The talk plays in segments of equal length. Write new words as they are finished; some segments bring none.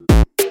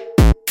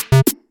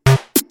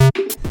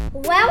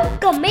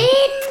Welcome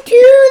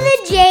into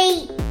the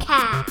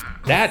Jake-Cast.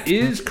 That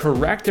is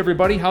correct,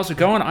 everybody. How's it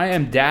going? I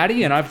am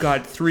Daddy, and I've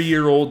got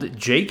 3-year-old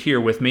Jake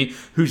here with me,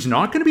 who's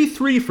not going to be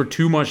 3 for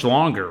too much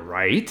longer,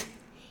 right?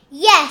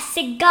 Yes,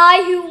 a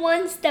guy who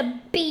wants to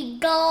be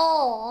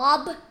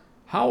Gob.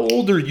 How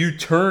old are you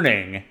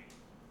turning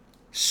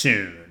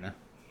soon?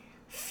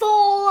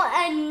 For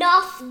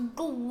enough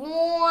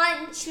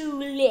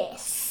guantulis.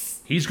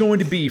 He's going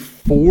to be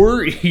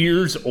 4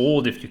 years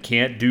old if you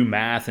can't do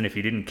math and if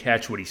you didn't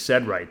catch what he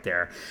said right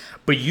there.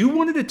 But you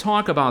wanted to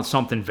talk about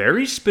something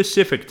very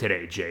specific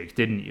today, Jake,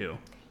 didn't you?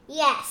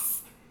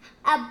 Yes,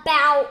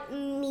 about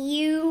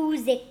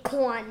music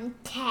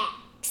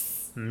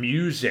context.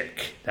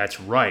 Music, that's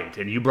right.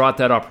 And you brought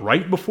that up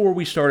right before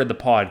we started the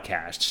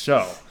podcast.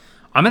 So,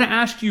 I'm going to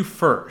ask you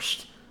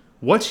first,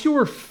 what's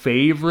your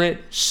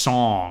favorite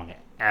song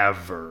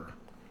ever?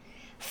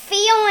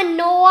 Fear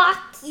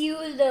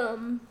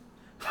Inoculum.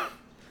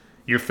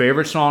 Your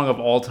favorite song of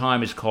all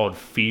time is called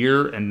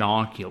Fear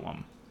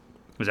Inoculum.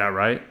 Was that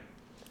right?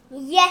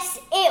 Yes,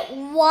 it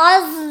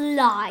was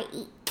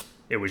like.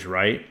 It was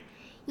right?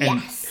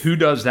 And Yes. who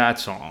does that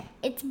song?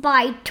 It's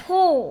by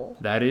Toll.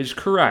 That is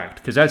correct,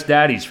 because that's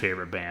Daddy's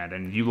favorite band,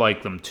 and you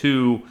like them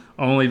too,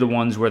 only the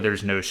ones where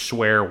there's no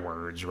swear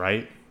words,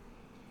 right?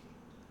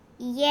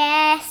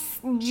 Yes,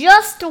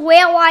 just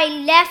where I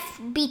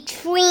left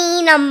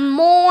between a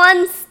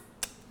month.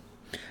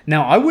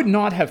 Now, I would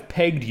not have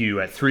pegged you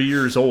at 3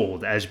 years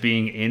old as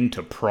being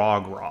into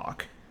prog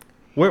rock.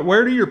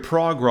 Where do your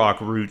prog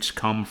rock roots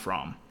come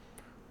from?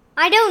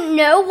 I don't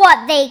know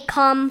what they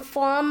come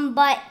from,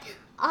 but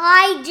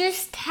I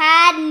just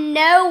had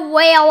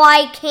nowhere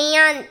I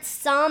can't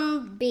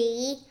some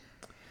be.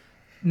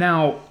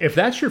 Now, if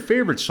that's your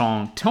favorite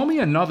song, tell me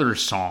another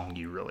song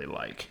you really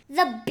like.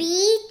 The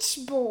Beach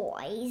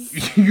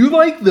Boys. You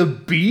like the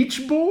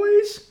Beach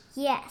Boys?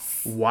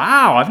 Yes.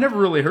 Wow, I've never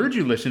really heard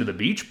you listen to the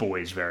Beach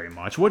Boys very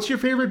much. What's your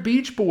favorite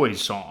Beach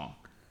Boys song?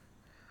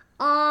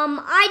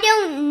 I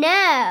don't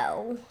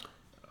know.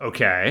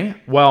 Okay,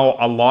 well,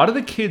 a lot of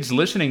the kids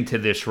listening to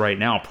this right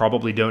now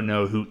probably don't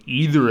know who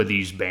either of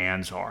these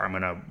bands are.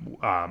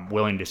 I'm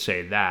willing to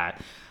say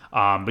that.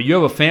 But you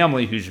have a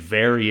family who's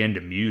very into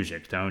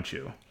music, don't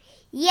you?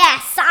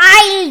 Yes,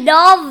 I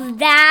love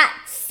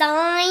that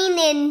sign,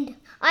 and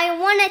I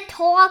want to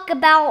talk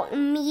about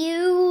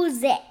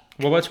music.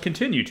 Well, let's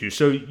continue to.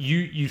 So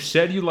you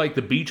said you like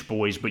the Beach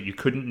Boys, but you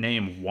couldn't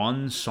name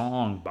one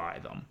song by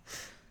them.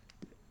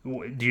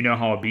 Do you know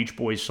how a Beach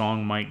Boys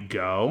song might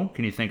go?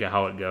 Can you think of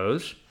how it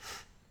goes?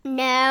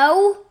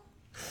 No.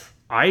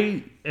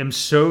 I am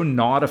so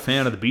not a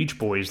fan of the Beach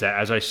Boys that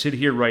as I sit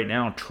here right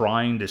now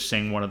trying to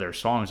sing one of their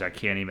songs, I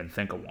can't even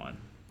think of one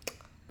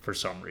for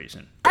some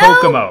reason.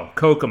 Kokomo.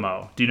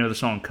 Kokomo. Do you know the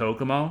song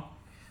Kokomo?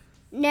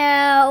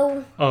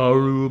 No.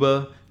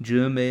 Aruba,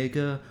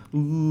 Jamaica,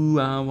 ooh,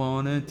 I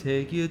wanna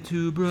take you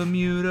to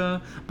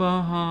Bermuda,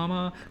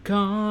 Bahama,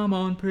 come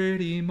on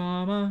pretty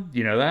mama. Do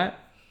you know that?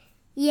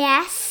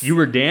 Yes. You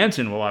were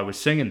dancing while I was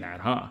singing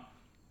that, huh?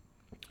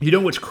 You know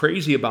what's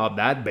crazy about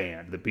that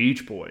band, the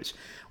Beach Boys?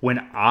 When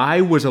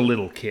I was a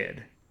little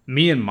kid,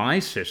 me and my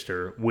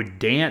sister would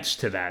dance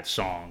to that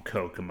song,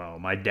 Kokomo.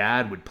 My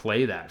dad would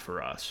play that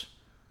for us.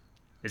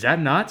 Is that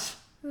nuts?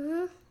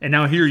 Mm-hmm. And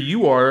now here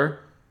you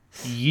are,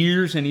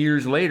 years and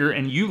years later,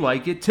 and you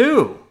like it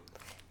too.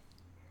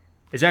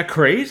 Is that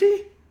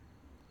crazy?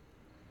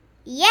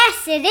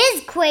 Yes, it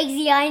is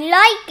crazy. I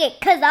like it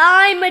because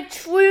I'm a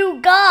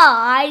true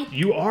guy.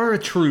 You are a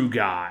true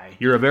guy.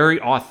 You're a very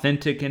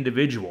authentic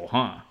individual,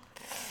 huh?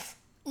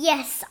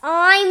 Yes,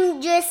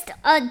 I'm just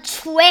a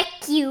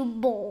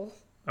trickable.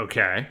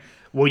 Okay.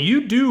 Well,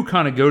 you do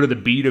kind of go to the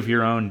beat of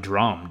your own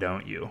drum,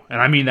 don't you?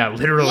 And I mean that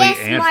literally Yes,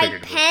 and my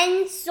figuratively.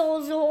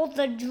 pencils are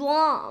the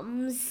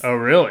drums. Oh,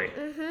 really?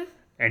 Mm-hmm.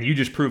 And you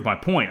just proved my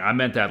point. I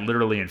meant that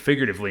literally and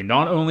figuratively.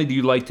 Not only do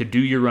you like to do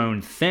your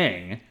own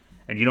thing,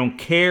 and you don't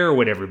care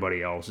what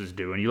everybody else is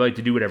doing, you like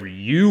to do whatever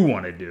you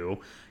want to do,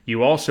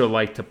 you also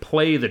like to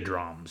play the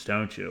drums,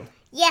 don't you?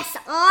 Yes,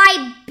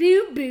 I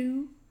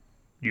boo-boo.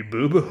 You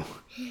boo-boo?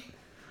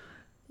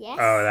 Yes.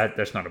 Oh,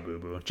 that's not a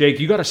boo-boo. Jake,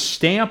 you got a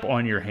stamp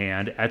on your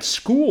hand at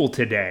school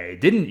today,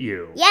 didn't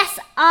you? Yes,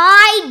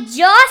 I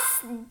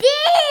just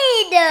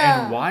did.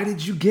 And why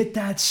did you get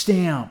that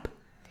stamp?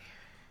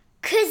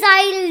 'Cause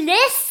I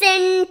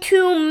listened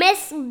to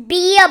Miss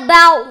B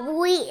about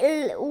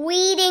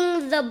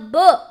reading the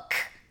book.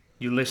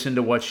 You listened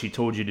to what she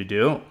told you to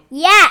do?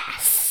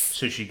 Yes.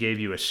 So she gave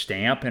you a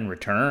stamp in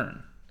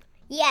return?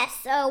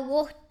 Yes, a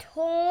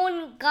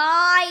return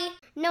guy.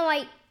 No,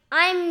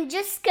 I'm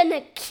just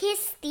gonna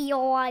kiss the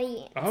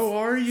audience. Oh,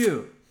 are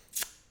you?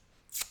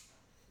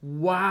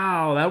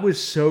 Wow, that was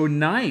so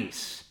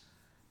nice.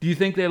 Do you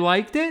think they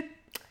liked it?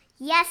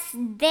 Yes,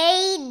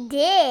 they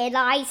did.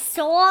 I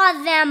saw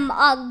them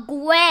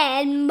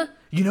again.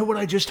 You know what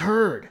I just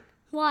heard?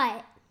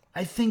 What?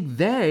 I think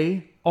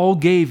they all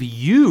gave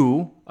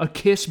you a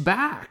kiss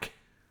back.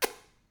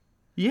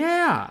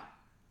 Yeah.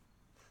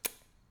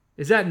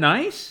 Is that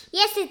nice?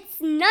 Yes, it's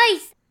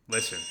nice.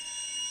 Listen.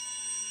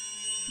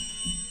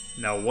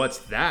 Now, what's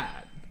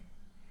that?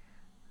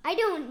 I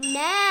don't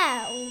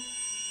know.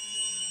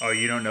 Oh,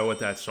 you don't know what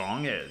that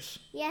song is?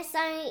 Yes,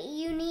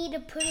 you need to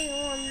put it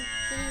on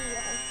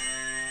here.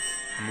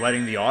 I'm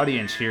letting the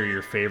audience hear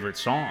your favorite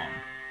song.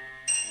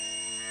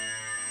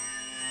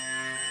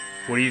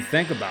 What do you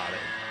think about it?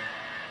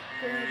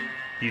 Good.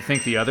 Do you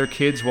think the other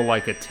kids will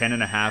like a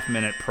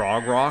 10.5-minute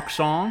prog rock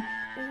song?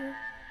 Mhm.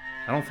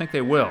 I don't think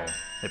they will.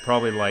 They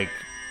probably like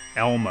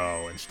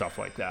Elmo and stuff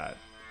like that.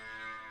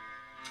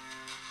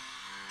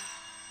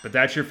 But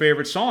that's your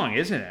favorite song,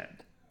 isn't it?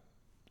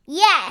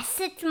 Yes,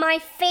 it's my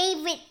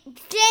favorite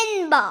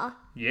Simba.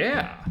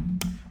 Yeah.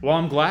 Well,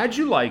 I'm glad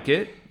you like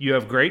it. You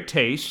have great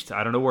taste.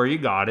 I don't know where you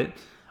got it.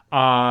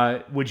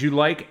 Would you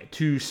like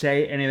to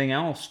say anything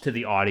else to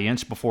the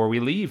audience before we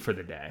leave for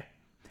the day?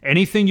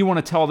 Anything you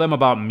want to tell them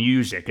about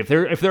music? If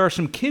there are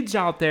some kids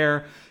out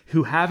there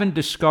who haven't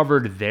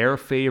discovered their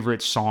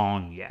favorite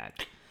song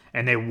yet,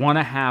 and they want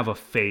to have a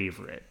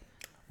favorite,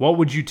 what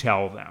would you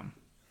tell them?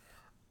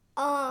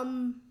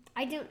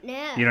 I don't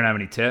know. You don't have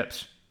any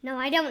tips? No,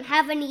 I don't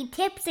have any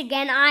tips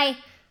again. I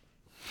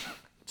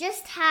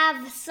just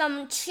have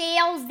some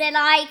chairs that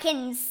I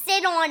can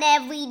sit on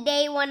every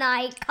day when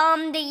I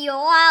come to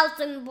your house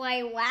and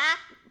play whack.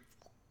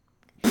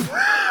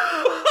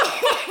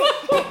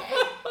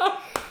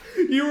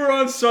 You were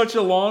on such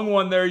a long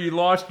one there, you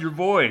lost your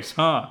voice,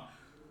 huh?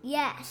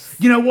 Yes.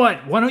 You know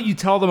what? Why don't you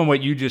tell them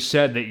what you just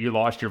said that you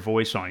lost your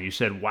voice on? You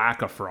said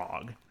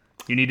Whack-a-Frog.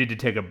 You needed to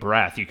take a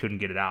breath. You couldn't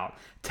get it out.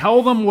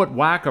 Tell them what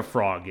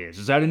Whack-a-Frog is.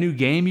 Is that a new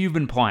game you've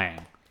been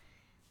playing?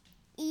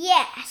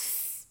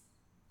 Yes.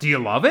 Do you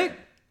love it?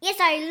 Yes,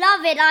 I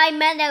love it.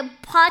 I'm at a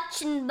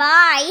punch and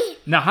buy.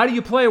 Now, how do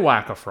you play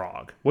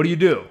Whack-a-Frog? What do you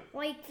do?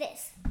 Like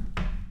this.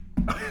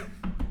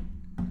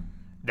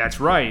 That's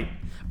right.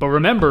 But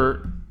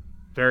remember,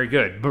 very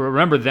good. But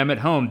remember, them at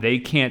home, they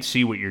can't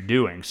see what you're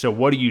doing. So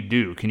what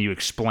do? Can you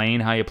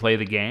explain how you play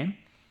the game?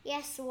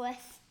 Yes,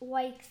 with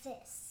like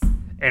this.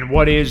 And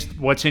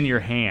what's in your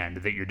hand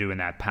that you're doing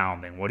that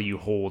pounding? What do you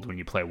hold when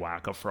you play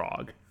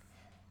Whack-a-Frog?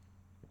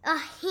 A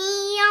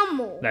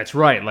hammer. That's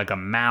right, like a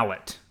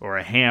mallet or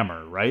a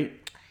hammer, right?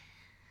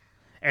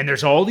 And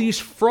there's all these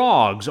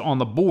frogs on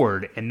the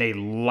board, and they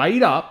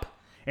light up.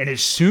 And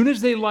as soon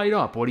as they light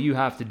up, what do you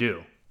have to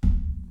do?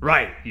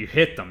 Right, you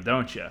hit them,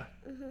 don't you?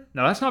 Mm-hmm.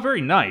 Now, that's not very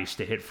nice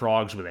to hit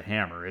frogs with a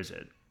hammer, is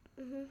it?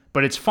 Mm-hmm.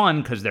 But it's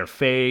fun because they're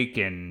fake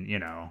and,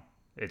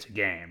 it's a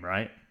game,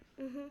 right?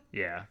 Mm-hmm.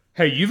 Yeah.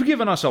 Hey, you've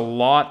given us a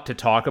lot to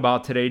talk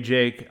about today,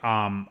 Jake.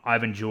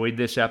 I've enjoyed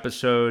this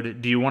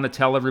episode. Do you want to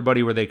tell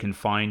everybody where they can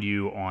find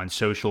you on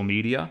social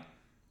media?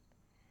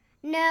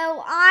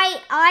 No,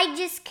 I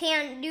just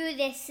can't do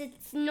this.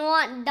 It's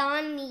not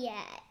done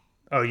yet.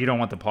 Oh, you don't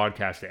want the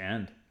podcast to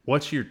end?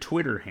 What's your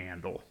Twitter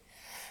handle?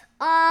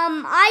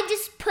 I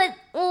just put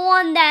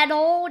on that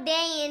all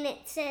day and it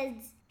says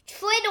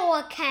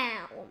Twitter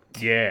account.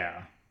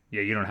 Yeah.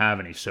 Yeah, you don't have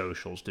any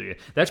socials, do you?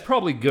 That's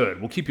probably good.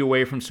 We'll keep you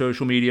away from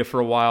social media for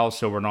a while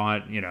so we're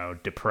not,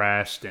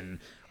 depressed and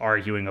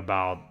arguing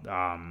about,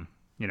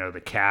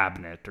 the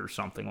cabinet or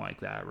something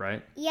like that,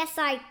 right? Yes,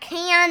 I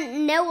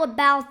can't know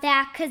about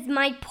that because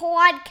my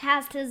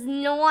podcast is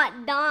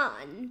not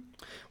done.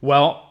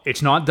 Well,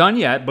 it's not done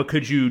yet, but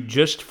could you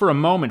just for a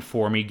moment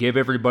for me give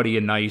everybody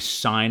a nice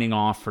signing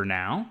off for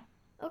now?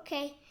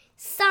 Okay.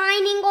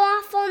 Signing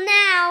off for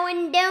now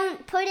and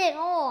don't put it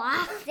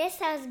off. This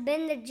has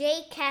been the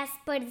JCast,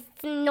 but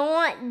it's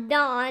not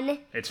done.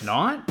 It's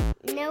not?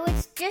 No,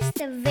 it's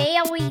just a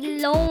very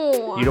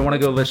long. You don't want to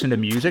go listen to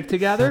music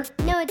together?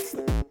 No, it's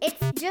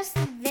just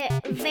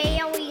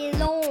very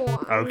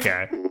long.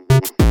 Okay.